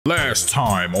Last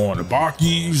time on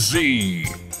Baki Z,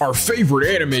 our favorite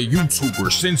anime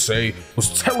YouTuber Synsei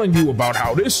was telling you about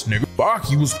how this nigga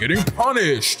Baki was getting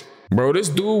punished. Bro, this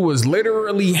dude was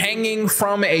literally hanging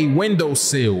from a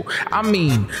windowsill. I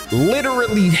mean,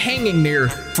 literally hanging there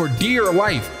for dear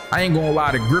life. I ain't gonna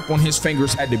lie, the grip on his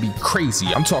fingers had to be crazy.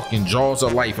 I'm talking jaws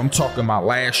of life. I'm talking about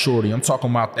last shorty. I'm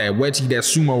talking about that wedgie that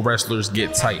sumo wrestlers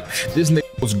get tight. This nigga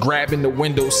was grabbing the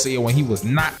windowsill and he was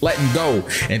not letting go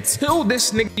until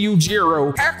this nigga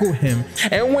Yujiro tackled him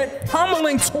and went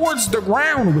pummeling towards the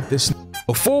ground with this.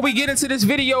 Before we get into this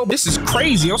video, this is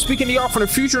crazy. I'm speaking to y'all from the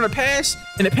future and the past,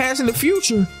 and the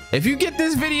future. If you get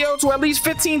this video to at least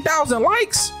 15,000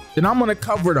 likes, then I'm gonna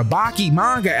cover the Baki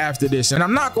manga after this. And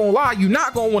I'm not gonna lie, you're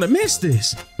not gonna wanna miss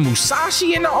this.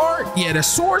 Musashi in the art, yeah, the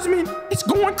swordsman, it's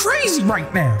going crazy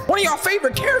right now. One of y'all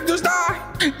favorite characters died?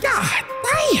 God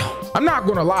damn. I'm not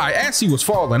gonna lie, as he was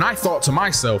falling, I thought to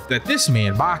myself that this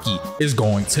man, Baki, is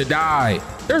going to die.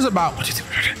 There's about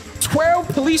 12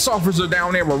 police officers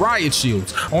down there with riot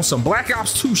shields on some Black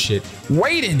Ops 2 shit,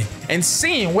 waiting and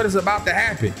seeing what is about to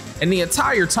happen. And the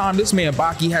entire time, this man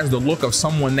Baki has the look of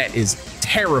someone that is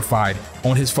terrified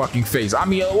on his fucking face. I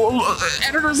mean,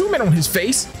 editor, zoom in on his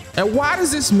face. And why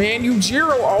does this man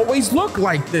Yujiro always look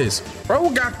like this? Bro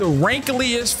got the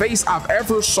wrinkliest face I've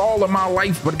ever saw in my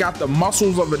life, but got the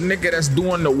muscles of a nigga that's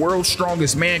doing the world's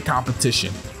strongest man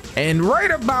competition. And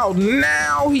right about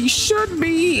now, he should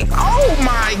be, oh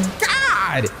my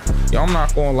God. Yo, I'm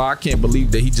not gonna lie, I can't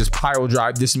believe that he just pile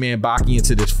drive this man Baki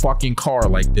into this fucking car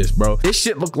like this, bro. This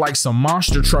shit look like some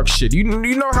monster truck shit. You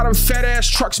know how them fat ass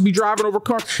trucks be driving over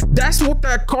cars? That's what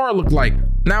that car looked like.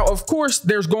 Now, of course,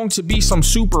 there's going to be some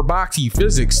super Baki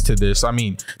physics to this. I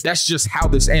mean, that's just how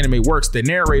this anime works. The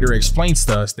narrator explains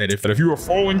to us that if you are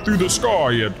falling through the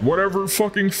sky at whatever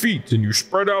fucking feet and you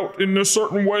spread out in a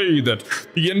certain way that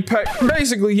the impact,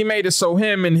 basically he made it so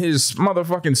him and his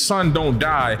motherfucking son don't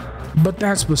die. But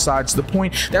that's besides the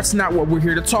point. That's not what we're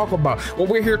here to talk about. What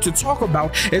we're here to talk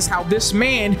about is how this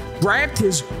man grabbed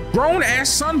his grown ass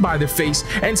son by the face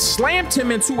and slammed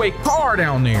him into a car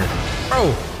down there.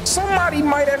 Bro, somebody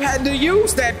might have had to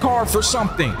use that car for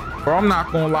something. Bro, I'm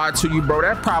not gonna lie to you, bro.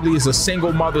 That probably is a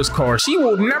single mother's car. She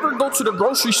will never go to the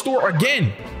grocery store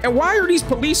again. And why are these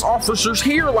police officers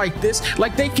here like this,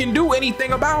 like they can do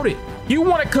anything about it? You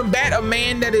want to combat a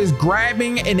man that is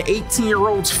grabbing an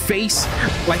 18-year-old's face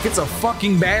like it's a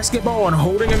fucking basketball and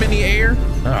holding him in the air?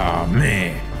 Oh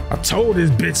man, I told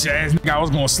this bitch ass nigga I was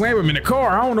gonna slam him in the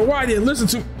car. I don't know why I didn't listen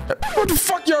to. What the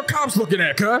fuck y'all cops looking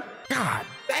at, cuz? God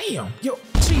damn, yo,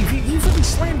 chief, he really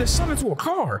slammed his son into a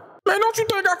car. Man, don't you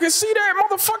think I can see that,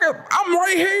 motherfucker? I'm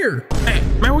right here.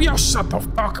 Man, will y'all shut the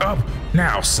fuck up?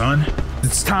 Now, son,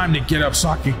 it's time to get up so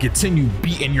I can continue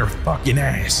beating your fucking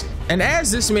ass. And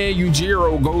as this man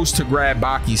Yujiro goes to grab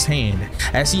Baki's hand,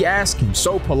 as he asks him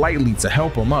so politely to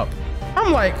help him up,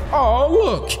 I'm like, oh,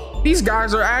 look, these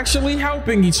guys are actually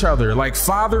helping each other like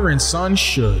father and son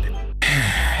should.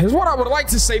 Is what I would like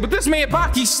to say, but this man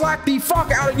Baki slapped the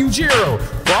fuck out of Yujiro.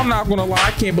 Well, I'm not gonna lie,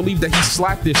 I can't believe that he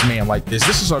slapped this man like this.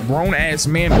 This is a grown-ass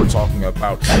man we're talking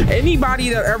about. Anybody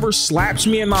that ever slaps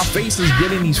me in my face is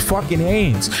getting these fucking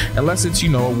hands, unless it's, you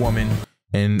know, a woman.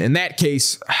 And in that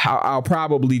case, I'll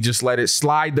probably just let it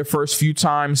slide the first few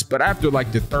times, but after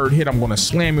like the third hit, I'm gonna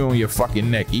slam you on your fucking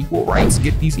neck. Equal rights,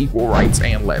 get these equal rights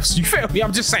and lefts. You feel me?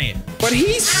 I'm just saying. But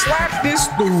he slapped this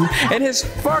dude in his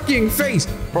fucking face.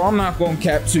 Bro, I'm not gonna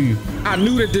cap to you. I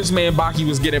knew that this man Baki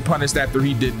was getting punished after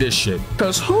he did this shit.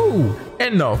 Cause who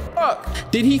in the fuck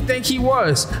did he think he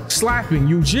was slapping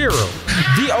Yujiro,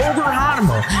 the ogre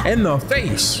Hanuma, in the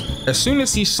face? As soon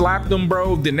as he slapped him,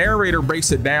 bro, the narrator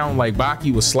breaks it down like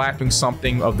Baki was slapping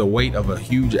something of the weight of a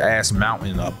huge ass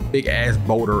mountain, a big ass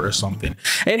boulder or something.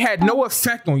 It had no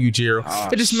effect on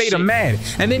Yujiro. It just made him mad.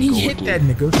 And then he hit that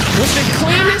nigga with the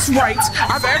cleanest rights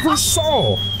I've ever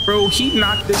saw. Bro, he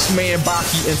knocked this man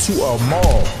Baki into a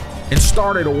mall and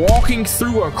started walking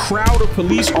through a crowd of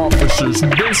police officers who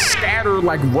then scatter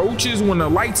like roaches when the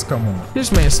lights come on.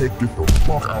 This man said, "Get the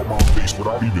fuck out my face,"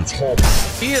 without even talking.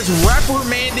 He is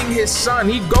reprimanding his son.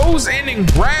 He goes in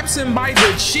and grabs him by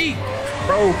the cheek.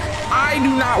 Bro, I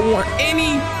do not want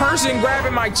any person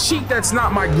grabbing my cheek that's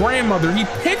not my grandmother. He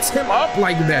picks him up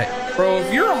like that. Bro,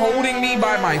 if you're holding me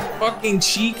by my fucking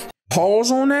cheek,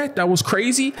 pause on that, that was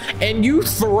crazy, and you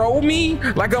throw me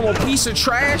like I'm a piece of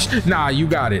trash, nah, you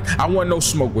got it. I want no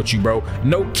smoke with you, bro.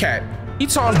 No cap. He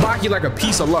tossed Baki like a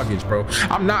piece of luggage, bro.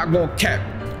 I'm not gonna cap.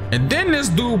 And then this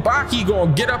dude Baki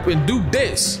gonna get up and do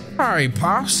this. All right,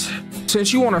 Pops,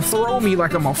 since you wanna throw me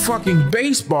like I'm a fucking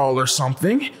baseball or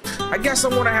something, I guess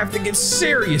I'm gonna have to get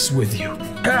serious with you.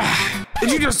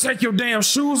 Did you just take your damn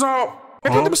shoes off?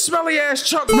 Man, put them smelly ass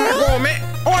chucks back on, man.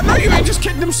 Oh, I know you ain't just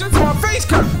kicked them shit to my face,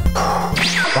 cuz.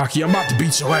 Baki, I'm about to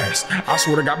beat your ass. I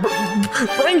swear to God,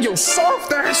 bring your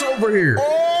soft ass over here.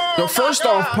 So first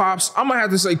off, Pops, I'm gonna have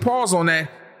to say pause on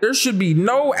that. There should be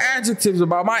no adjectives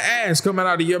about my ass coming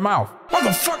out of your mouth.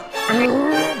 Motherfucker.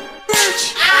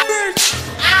 Bitch.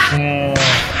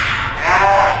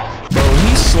 Bro,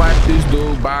 he slapped this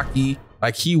dude, Baki,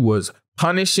 like he was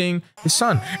punishing his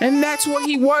son. And that's what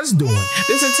he was doing.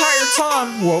 This entire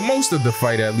time, well, most of the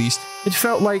fight at least, it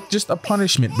felt like just a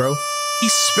punishment, bro. He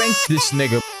spanked this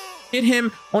nigga, hit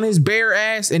him on his bare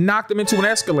ass and knocked him into an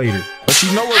escalator. But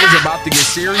you know it was about to get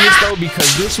serious though,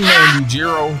 because this man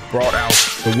Yujiro brought out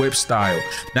the whip style.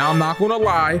 Now I'm not gonna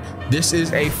lie, this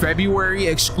is a February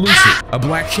exclusive, a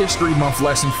Black History Month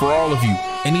lesson for all of you.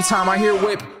 Anytime I hear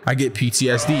whip, I get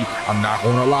PTSD. I'm not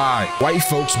gonna lie. White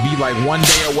folks be like one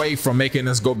day away from making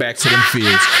us go back to them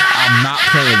fields. I'm not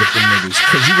playing with them niggas,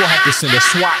 cause you gonna have to send a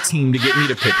SWAT team to get me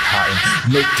to pick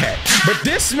cotton. No cat. But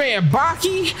this man,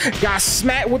 Baki, got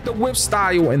smacked with the whip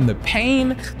style, and the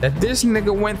pain that this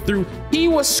nigga went through, he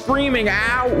was screaming,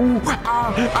 ow, ooh,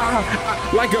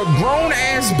 like a grown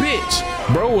ass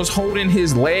bitch. Bro was holding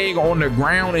his leg on the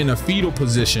ground in a fetal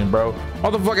position, bro.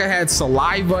 Motherfucker had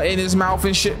saliva in his mouth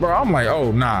and shit, bro. I'm like,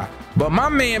 oh, nah. But my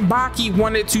man Baki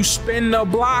wanted to spin the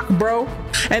block, bro.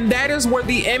 And that is where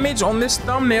the image on this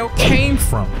thumbnail came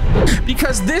from.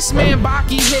 Because this man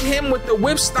Baki hit him with the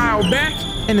whip style back,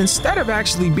 and instead of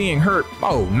actually being hurt,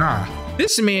 oh, nah.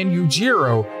 This man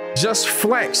Yujiro just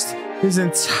flexed his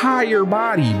entire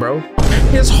body, bro.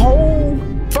 His whole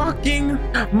fucking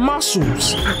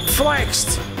muscles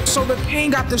flexed. So the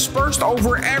pain got dispersed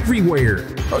over everywhere.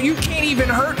 Oh, you can't even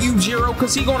hurt Yujiro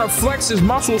because he gonna flex his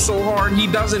muscles so hard he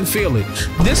doesn't feel it.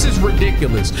 This is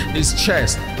ridiculous. His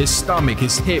chest, his stomach,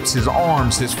 his hips, his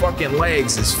arms, his fucking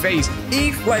legs, his face.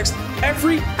 He flexed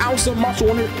every ounce of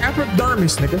muscle on his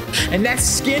epidermis, nigga. And that's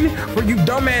skin for you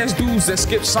dumbass dudes that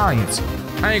skip science.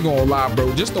 I ain't gonna lie,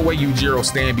 bro. Just the way Yujiro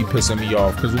stand be pissing me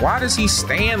off. Cause why does he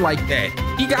stand like that?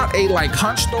 He got a like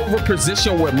hunched over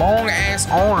position with long ass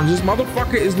arms. This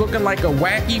motherfucker is looking like a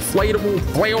wacky, inflatable,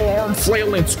 flail arm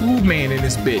flailing tube man in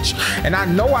this bitch. And I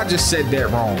know I just said that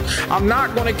wrong. I'm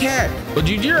not gonna cap, but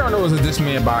Yujiro knows that this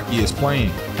man Baki is playing.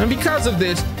 And because of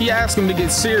this, he asked him to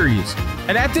get serious.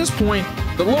 And at this point,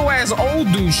 the little ass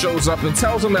old dude shows up and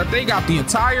tells him that they got the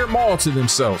entire mall to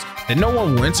themselves and no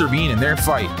one will intervene in their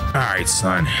fight. All right,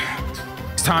 son,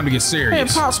 it's time to get serious. Man,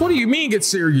 Pops, what do you mean get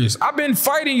serious? I've been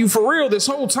fighting you for real this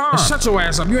whole time. Shut your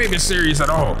ass up. You ain't been serious at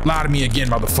all. Lie to me again,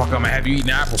 motherfucker. I'm gonna have you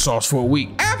eating applesauce for a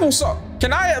week. Applesauce?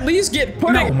 Can I at least get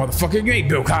pudding? No, motherfucker, you ain't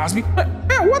Bill Cosby.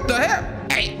 Man, what the hell?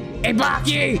 Hey,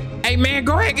 Baki. Hey, man,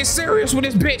 go ahead and get serious with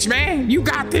this bitch, man. You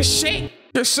got this shit.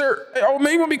 Yes, sir. Hey, oh,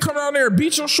 man, you want me to come down there and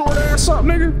beat your short ass up,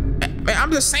 nigga? Man,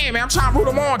 I'm just saying, man, I'm trying to root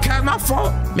them on, cuz my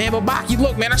fault. Man, but Baki,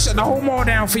 look, man, I shut the whole mall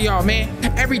down for y'all, man.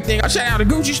 Everything. I shut down the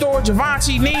Gucci store,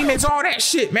 Givenchy, Neiman's, all that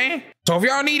shit, man. So if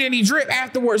y'all need any drip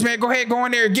afterwards, man, go ahead, go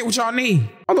in there and get what y'all need.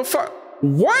 Motherfucker.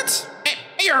 What? Man,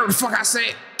 you heard the fuck I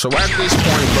said. So at this point,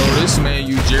 bro, this man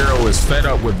Yujiro is fed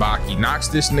up with Baki, knocks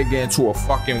this nigga into a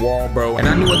fucking wall, bro. And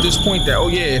I knew at this point that, oh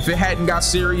yeah, if it hadn't got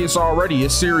serious already,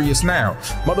 it's serious now.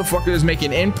 Motherfucker is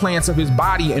making implants of his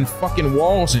body and fucking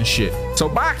walls and shit. So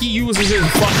Baki uses his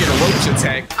fucking roach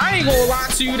attack. I ain't gonna lie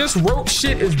to you, this roach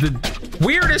shit is the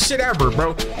weirdest shit ever,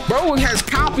 bro. Bro has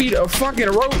copied a fucking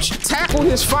roach, tackled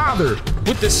his father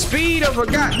with the speed of a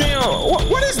goddamn,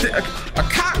 what is this? A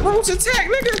cockroach attack,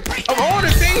 nigga? Of all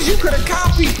the things you could have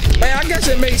copied, man, I guess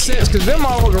it makes sense because them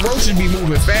motherfucking roaches be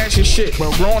moving fast as shit,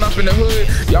 bro. Growing up in the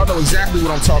hood, y'all know exactly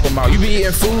what I'm talking about. You be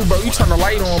eating food, bro, you turn the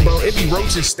light on, bro, it be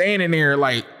roaches standing there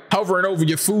like hovering over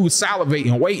your food,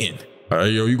 salivating, waiting.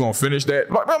 Yo, you gonna finish that?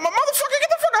 Motherfucker, get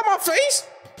the fuck out my face.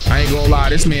 I ain't gonna lie,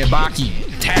 this man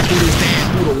Baki tackled his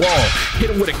dad through the wall, hit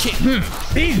him with a kick,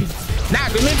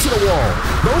 knocked him into the wall.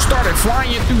 Those started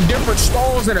flying through different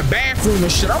stalls in the bathroom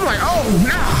and shit. I'm like, oh,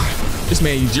 nah. This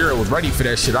man Yujiro was ready for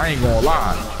that shit, I ain't gonna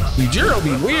lie. Yujiro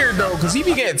be weird though, cause he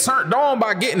be getting turned on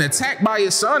by getting attacked by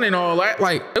his son and all that.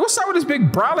 Like, what's up with this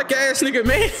big brolic ass nigga,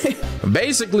 man?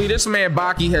 Basically, this man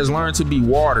Baki has learned to be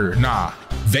water,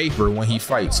 vapor when he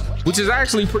fights, which is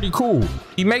actually pretty cool.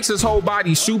 He makes his whole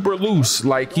body super loose,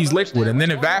 like he's liquid, and then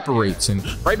evaporates. And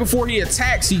right before he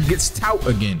attacks, he gets taut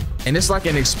again. And it's like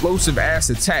an explosive ass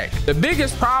attack. The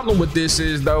biggest problem with this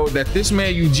is though, that this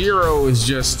man Yujiro is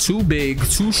just too big,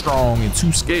 too strong, and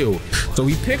too skilled. So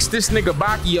he picks this nigga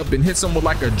Baki up and hits him with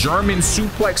like a German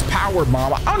suplex power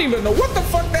bomb. I don't even know what the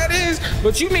fuck that is,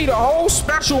 but you need a whole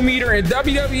special meter in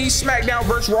WWE SmackDown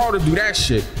vs. Raw to do that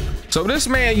shit. So this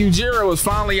man Yujiro is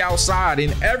finally outside,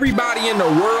 and everybody in the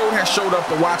world has showed up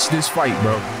to watch this fight,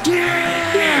 bro.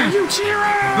 Yeah,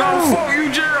 Yujiro. No, fuck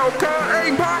Yujiro, cuz.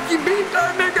 Hey, Baki, beat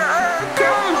that nigga ass, cuz.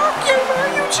 Fuck you,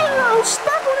 man, Yujiro.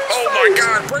 Stop with his face. Oh my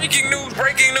God, breaking news.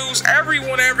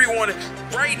 Everyone,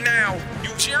 right now,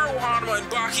 Yujiro Hanma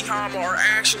and Baki Hanma are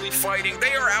actually fighting.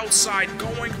 They are outside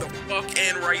going the fuck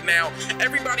in right now.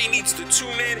 Everybody needs to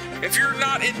tune in. If you're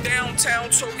not in downtown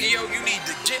Tokyo, you need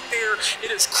to get there.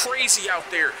 It is crazy out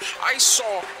there. I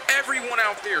saw everyone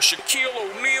out there. Shaquille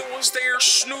O'Neal was there,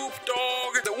 Snoop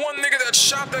Dogg, the one nigga that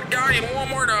shot that guy in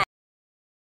Walmart.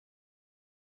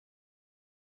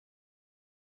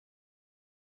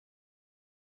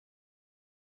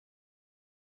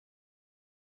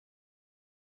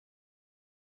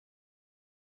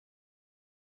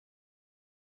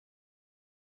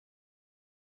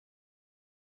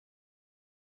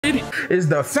 Is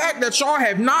the fact that y'all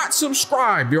have not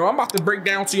subscribed. Yo, I'm about to break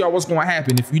down to y'all what's going to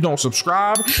happen if you don't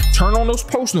subscribe. Turn on those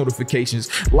post notifications,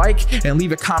 like, and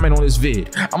leave a comment on this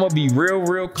vid. I'm gonna be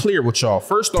real clear with y'all.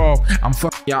 First off, I'm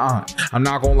fucking your aunt. I'm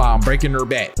not gonna lie, I'm breaking her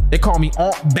back. They call me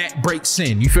Aunt Back Break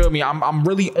Sin. You feel me? I'm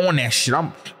really on that shit.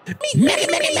 I'm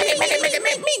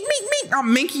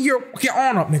minking your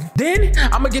aunt up, nigga. Then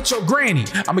I'm gonna get your granny.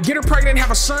 I'm gonna get her pregnant and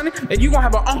have a son, and you gonna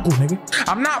have an uncle, nigga.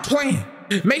 I'm not playing.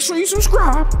 Make sure you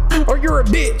subscribe or you're a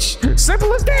bitch.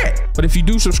 Simple as that. But if you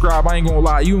do subscribe, I ain't gonna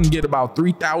lie, you can get about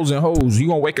 3,000 hoes. You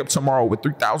gonna wake up tomorrow with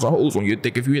 3,000 hoes on your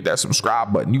dick if you hit that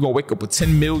subscribe button. You gonna wake up with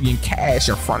 10 million cash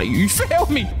in front of you. You feel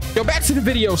me? Yo, back to the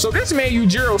video. So this man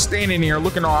Yujiro standing there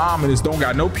looking all ominous, don't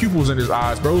got no pupils in his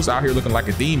eyes. Bro's out here looking like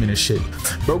a demon and shit.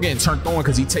 Bro getting turned on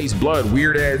because he tastes blood.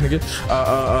 Weird ass nigga.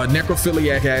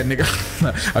 Necrophiliac ass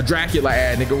nigga. A Dracula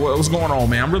ass nigga. What's going on,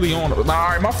 man? I'm really on it. All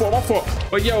right, my fault.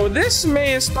 But yo, this man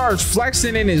starts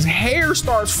flexing and his hair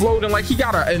starts floating like he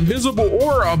got an invisible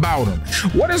aura about him.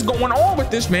 What is going on with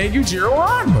this man Yujiro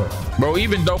Hanma? Bro,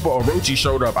 even Dopa Orochi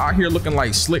showed up out here looking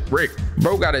like Slick Rick.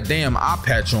 Bro got a damn eye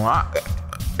patch on.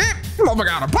 Motherfucker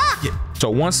out of pocket. So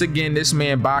once again, this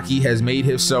man Baki has made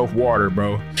himself water,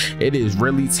 bro. It is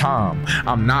really time.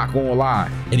 I'm not gonna lie.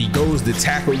 And he goes to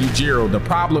tackle Yujiro. The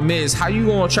problem is, how you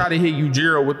gonna try to hit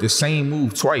Yujiro with the same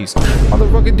move twice?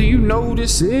 Motherfucker, do you know who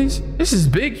this is? This is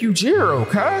big Yujiro,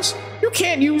 cuz. You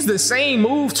can't use the same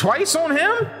move twice on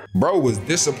him? Bro was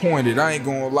disappointed, I ain't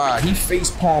gonna lie. He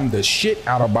face palmed the shit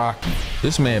out of Baki.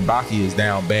 This man Baki is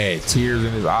down bad. Tears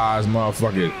in his eyes,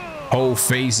 motherfucker. Whole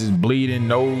face is bleeding,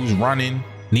 nose running.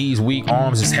 Knees weak,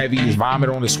 arms is heavy, his vomit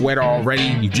on his sweater already.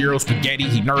 Yujiro spaghetti,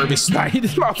 he nervous. Like,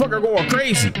 this motherfucker going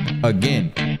crazy.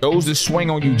 Again, goes to swing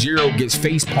on Yujiro, gets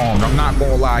face palmed. I'm not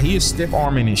gonna lie, he is stiff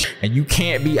arming and shit. And you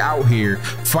can't be out here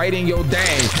fighting your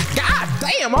dad. God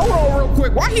damn, hold on real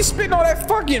quick. Why he spitting all that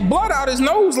fucking blood out his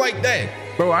nose like that?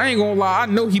 Bro, I ain't gonna lie, I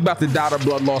know he about to die to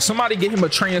blood loss. Somebody get him a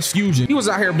transfusion. He was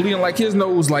out here bleeding like his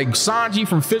nose like Sanji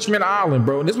from Fishman Island,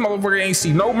 bro. This motherfucker ain't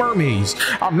see no mermaids.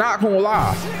 I'm not gonna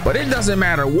lie. But it doesn't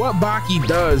matter what Baki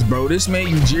does, bro. This man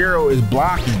Yujiro is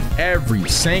blocking every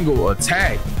single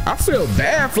attack. I feel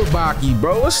bad for Baki,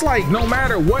 bro. It's like no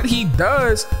matter what he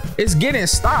does, it's getting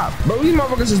stopped. Bro, these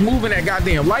motherfuckers is moving at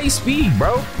goddamn light speed,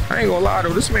 bro. I ain't gonna lie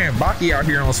though, this man Baki out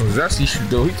here on some zesty shit,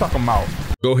 though. He talking about,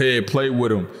 go ahead, play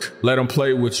with him. Let him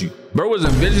play with you. Bro was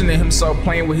envisioning himself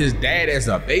playing with his dad as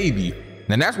a baby.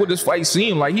 And that's what this fight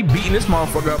seemed like. He beating this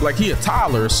motherfucker up like he a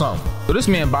toddler or something. So this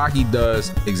man Baki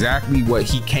does exactly what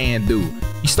he can do.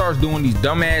 He starts doing these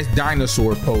dumbass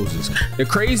dinosaur poses. The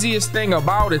craziest thing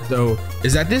about it though,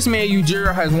 is that this man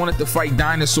Yujiro has wanted to fight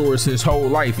dinosaurs his whole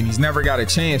life and he's never got a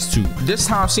chance to. This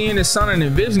time seeing his son and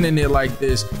envisioning it like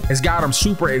this has got him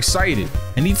super excited.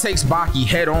 And he takes Baki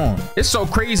head on. It's so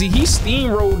crazy, he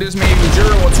steamrolled this man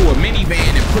Yujiro into a minivan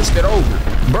and pushed it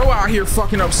over. Bro out here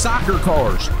fucking up soccer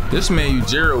cars. This man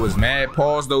Yujiro is mad.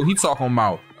 Pause though, he talking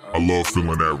about, I love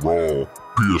feeling that raw,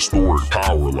 prehistoric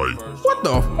power, like. What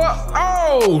the fuck?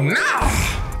 Oh,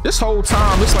 nah. This whole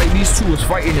time, it's like these two was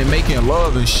fighting and making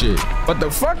love and shit. But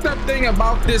the fucked up thing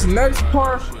about this next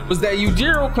part was that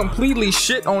Yujiro completely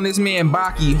shit on this man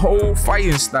Baki whole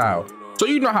fighting style. So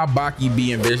you know how Baki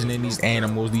be envisioning these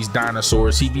animals, these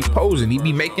dinosaurs. He be posing, he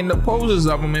be making the poses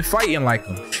of them and fighting like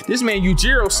them. This man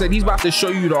Yujiro said he's about to show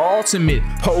you the ultimate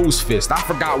pose fist. I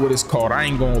forgot what it's called, I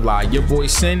ain't gonna lie. Your boy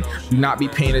Sin do not be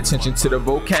paying attention to the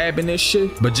vocab in this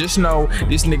shit. But just know,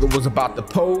 this nigga was about to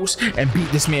pose and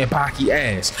beat this man Baki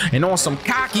ass. And on some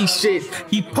cocky shit,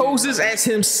 he poses as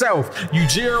himself.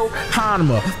 Yujiro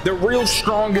Hanma, the real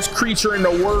strongest creature in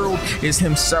the world is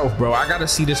himself, bro. I gotta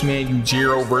see this man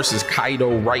Yujiro versus Kaido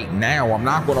right now. I'm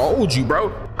not gonna hold you,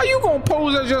 bro. How you gonna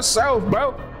pose as yourself,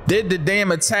 bro? did the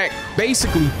damn attack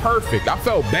basically perfect. I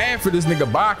felt bad for this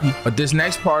nigga Baki, but this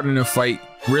next part in the fight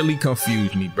really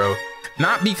confused me, bro.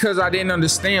 Not because I didn't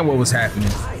understand what was happening,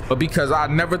 but because I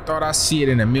never thought I'd see it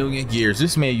in a million years.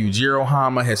 This man Yujiro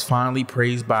Hama has finally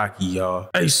praised Baki, y'all.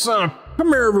 Hey son, come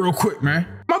here real quick, man.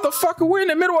 Motherfucker, we're in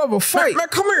the middle of a fight. Man,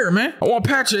 come here, man. I want to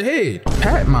pat your head.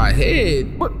 Pat my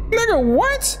head? What, nigga,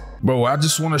 what? Bro, I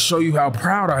just want to show you how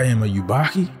proud I am of you,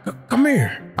 Baki. Come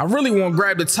here. I really want to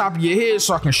grab the top of your head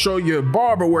so I can show your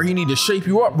barber where he need to shape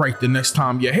you up right the next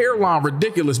time. Your hairline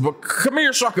ridiculous, but come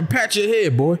here so I can pat your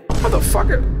head, boy.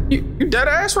 Motherfucker, you dead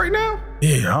ass right now?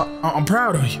 Yeah, I'm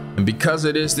proud of you. And because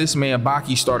of this man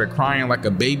Baki started crying like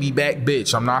a baby back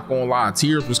bitch. I'm not gonna lie,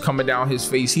 tears was coming down his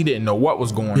face. He didn't know what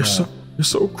was going on. You're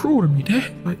so cruel to me,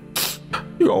 Dad. Like,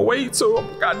 you gonna wait till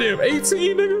I'm goddamn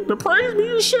 18, nigga, to praise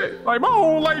me and shit? Like, my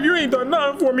whole life, you ain't done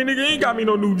nothing for me, nigga. You ain't got me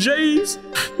no new J's.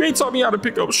 You ain't taught me how to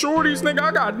pick up shorties, nigga.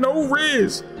 I got no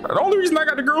riz. The only reason I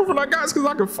got the girlfriend I got is because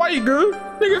I could fight good.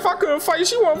 Nigga, if I couldn't fight,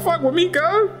 she won't fuck with me,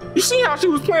 cuz. You see how she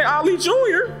was playing Ali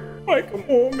Jr.? Like, come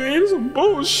on, man, this is some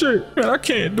bullshit. Man, I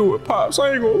can't do it, Pops.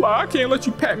 I ain't gonna lie. I can't let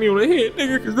you pat me on the head,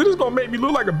 nigga, because this is gonna make me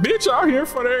look like a bitch out here in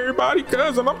front of everybody,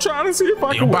 cuz, and I'm trying to see if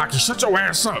I can. Yo, Baki, shut your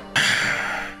ass up.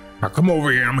 Now come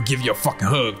over here, I'm gonna give you a fucking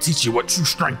hug, teach you what true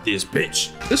strength is,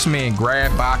 bitch. This man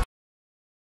grabbed Baki.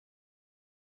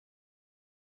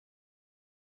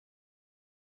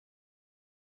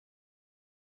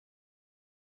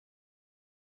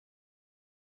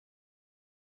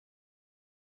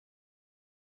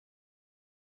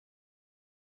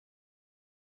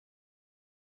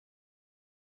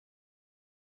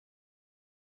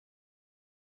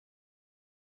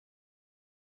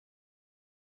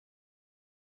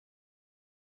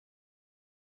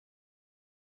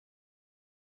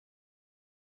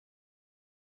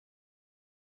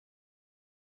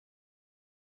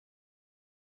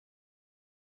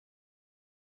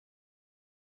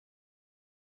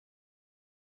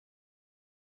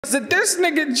 Did this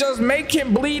nigga just make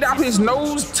him bleed out his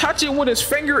nose, touch it with his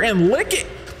finger, and lick it?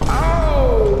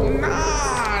 Oh,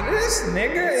 nah, this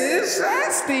nigga is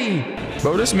nasty.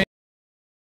 Bro, this man.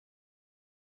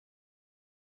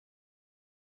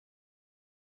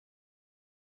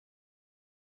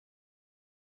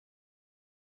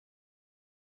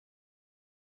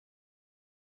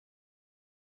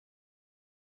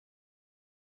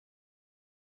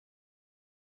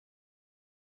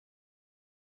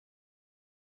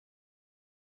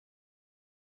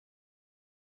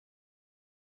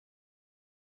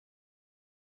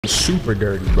 Super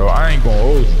dirty, bro. I ain't gonna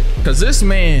hold you. Cause this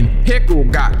man Pickle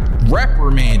got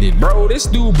reprimanded, bro. This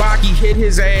dude Baki hit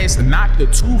his ass and knocked the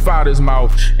tooth out his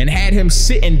mouth and had him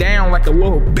sitting down like a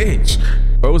little bitch.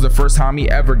 Bro, it was the first time he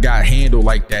ever got handled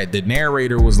like that. The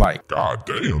narrator was like, God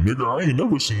damn, nigga, I ain't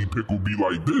never seen Pickle be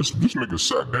like this. This nigga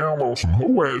sat down on some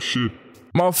hoe ass shit.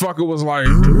 Motherfucker was like,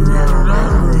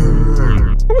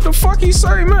 what the fuck he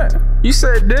say, man? He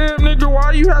said, damn, nigga,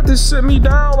 why you have to sit me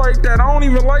down like that? I don't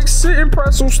even like sitting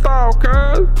pretzel style,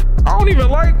 cuz. I don't even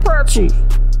like pretzels.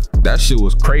 That shit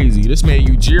was crazy. This man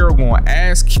Yujiro gonna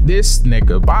ask this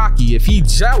nigga Baki if he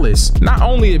jealous. Not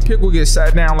only did Pickle get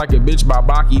sat down like a bitch by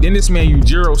Baki, then this man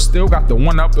Yujiro still got to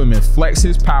one up him and flex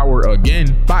his power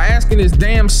again by asking his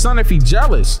damn son if he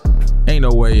jealous. Ain't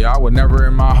no way, I would never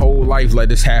in my whole life let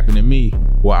this happen to me.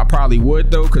 Well, I probably would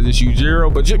though, cause it's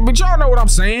Yujiro, but y'all know what I'm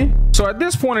saying. So at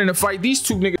this point in the fight, these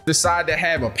two niggas decide to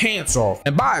have a pants off.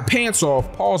 And by a pants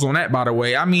off, pause on that by the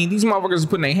way, I mean these motherfuckers are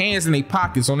putting their hands in their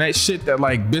pockets on that shit that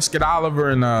like Biscuit Oliver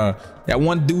and that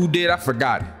one dude did, I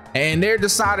forgot. And they're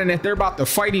deciding that they're about to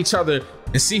fight each other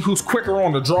and see who's quicker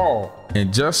on the draw.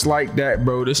 And just like that,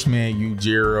 bro, this man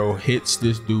Yujiro hits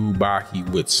this dude Baki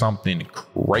with something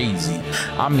crazy.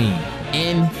 I mean,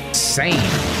 insane.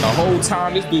 The whole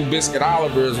time this dude Biscuit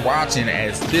Oliver is watching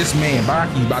as this man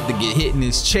Baki about to get hit in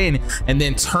his chin and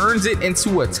then turns it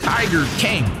into a Tiger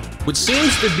King, which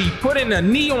seems to be putting a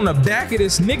knee on the back of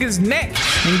this nigga's neck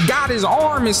and got his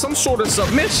arm in some sort of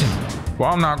submission.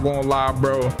 Well, I'm not gonna lie,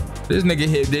 bro. This nigga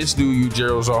hit this dude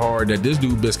Yujiro so hard that this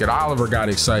dude Biscuit Oliver got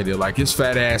excited, like his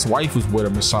fat ass wife was with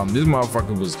him or something. This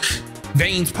motherfucker was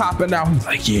veins popping out. He's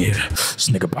like, yeah, this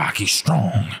nigga Baki's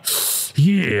strong.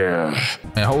 Yeah.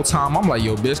 And the whole time I'm like,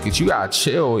 yo, Biscuit, you gotta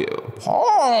chill. Yo.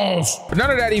 Pause. But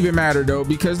none of that even mattered though,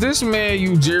 because this man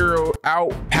Yujiro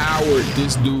outpowered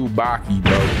this dude Baki,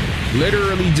 bro.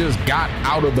 Literally just got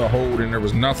out of the hold and there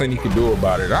was nothing he could do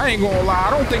about it. I ain't gonna lie, I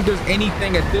don't think there's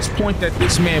anything at this point that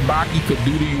this man Baki could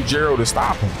do to Yujiro to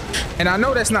stop him. And I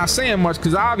know that's not saying much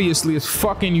because obviously it's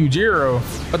fucking Yujiro,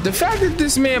 but the fact that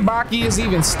this man Baki is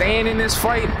even staying in this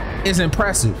fight is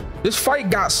impressive. This fight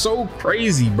got so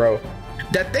crazy, bro,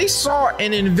 that they saw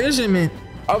an envisionment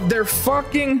of their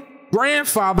fucking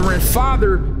grandfather and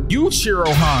father, Yujiro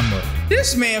Honda.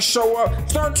 This man show up,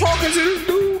 start talking to this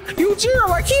dude, Yujiro,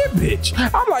 like he a bitch.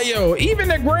 I'm like, yo, even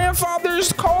the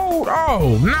grandfather's cold?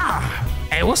 Oh, nah.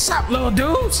 Hey, what's up, little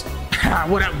dudes?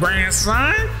 What up,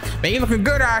 grandson? Man, you looking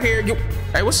good out here.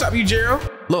 Hey, what's up, Yujiro?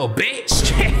 Little bitch.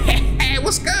 Hey,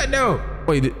 what's good, though?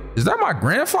 Wait, is that my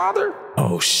grandfather?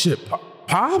 Oh, shit,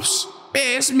 Pops?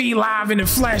 Man, it's me live in the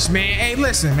flesh, man. Hey,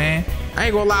 listen, man. I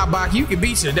ain't gonna lie, Baki, you can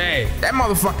beat your dad. That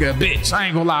motherfucker a bitch. I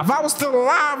ain't gonna lie. If I was still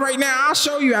alive right now, I'll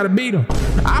show you how to beat him.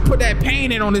 I'll put that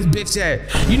pain in on this bitch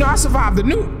ass. You know, I survived the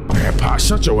nuke. Man, Pops,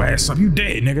 shut your ass up. You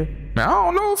dead, nigga. Man, I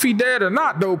don't know if he dead or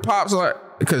not, though, Pops. Like,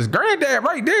 because granddad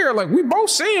right there, like, we both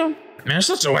see him. Man,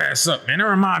 shut your ass up, man. That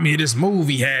remind me of this move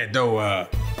he had, though.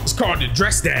 It's called The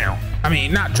Dress Down. I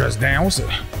mean, not Dress Down. What's it?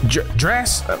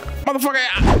 Dress? Motherfucker,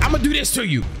 I'm gonna do this to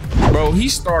you. Bro, he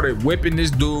started whipping this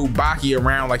dude Baki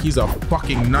around like he's a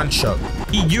fucking nunchuck.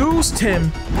 He used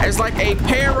him as like a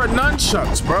pair of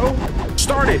nunchucks, bro.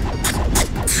 Started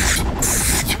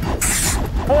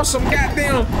on some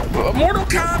goddamn Mortal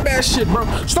Kombat shit, bro.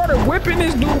 Started whipping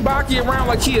this dude Baki around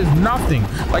like he is nothing.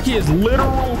 Like he is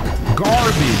literal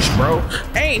garbage, bro.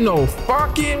 Ain't no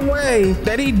fucking way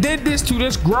that he did this to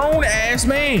this grown ass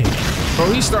man.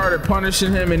 Bro, he started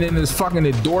punishing him and then his fucking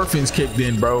endorphins kicked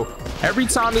in, bro. Every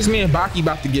time this man Baki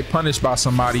about to get punished by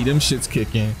somebody, them shits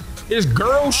kick in. His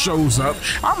girl shows up.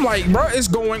 I'm like, bro, it's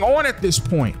going on at this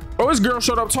point. Oh, his girl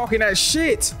showed up talking that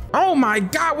shit. Oh my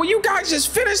God, well, you guys just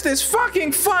finished this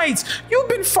fucking fight. You've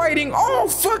been fighting all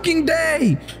fucking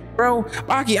day. Bro,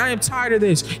 Baki, I am tired of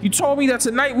this. You told me that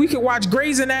tonight we could watch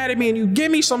Grey's Anatomy and you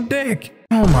give me some dick.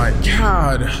 Oh my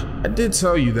God, I did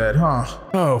tell you that, huh?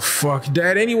 Oh fuck,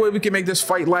 Dad, any way we can make this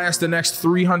fight last the next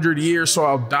 300 years so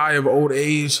I'll die of old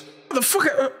age? The fuck,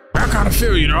 I kind of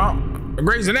feel you, know?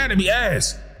 Grey's Anatomy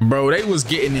ass. Bro, they was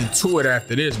getting into it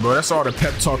after this, bro. That's all the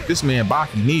pep talk this man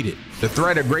Baki needed. The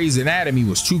threat of Grey's Anatomy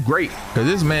was too great because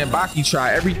this man Baki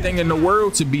tried everything in the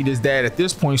world to beat his dad. At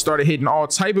this point, started hitting all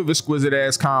type of exquisite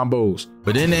ass combos.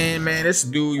 But in the end, man, this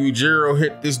dude Yujiro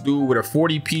hit this dude with a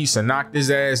 40 piece and knocked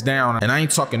his ass down. And I ain't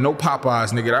talking no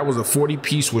Popeyes, nigga. That was a 40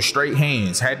 piece with straight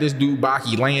hands. Had this dude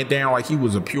Baki laying down like he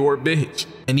was a pure bitch.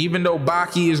 And even though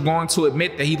Baki is going to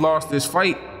admit that he lost this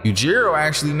fight, Yujiro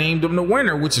actually named him the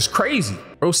winner, which is crazy.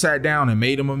 Bro sat down and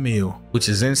made him a meal, which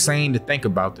is insane to think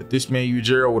about, that this man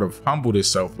Yujiro would have humbled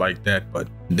himself like that. But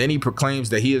then he proclaims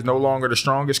that he is no longer the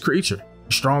strongest creature,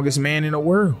 the strongest man in the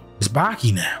world. It's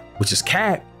Baki now, which is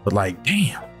cat. But like,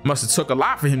 damn, must have took a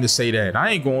lot for him to say that. I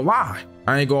ain't gonna lie.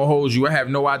 I ain't gonna hold you. I have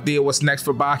no idea what's next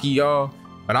for Baki, y'all.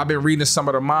 But I've been reading some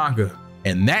of the manga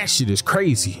and that shit is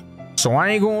crazy. So I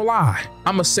ain't gonna lie.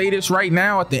 I'm gonna say this right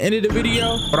now at the end of the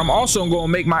video, but I'm also gonna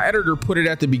make my editor put it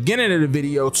at the beginning of the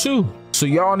video too, so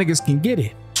y'all niggas can get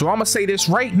it. So I'm gonna say this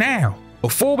right now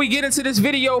before we get into this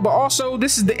video, but also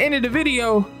this is the end of the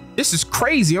video. This is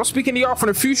crazy. I'm speaking to y'all from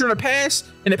the future and the past,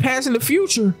 and the past and the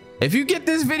future. If you get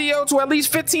this video to at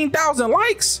least 15,000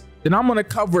 likes, then I'm gonna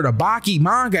cover the Baki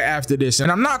manga after this.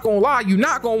 And I'm not gonna lie, you're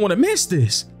not gonna wanna miss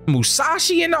this.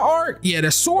 Musashi in the art, yeah, the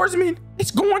swordsman,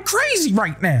 it's going crazy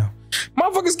right now.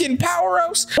 Motherfuckers getting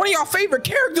power-ups. One of y'all favorite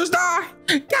characters die.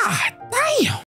 God damn.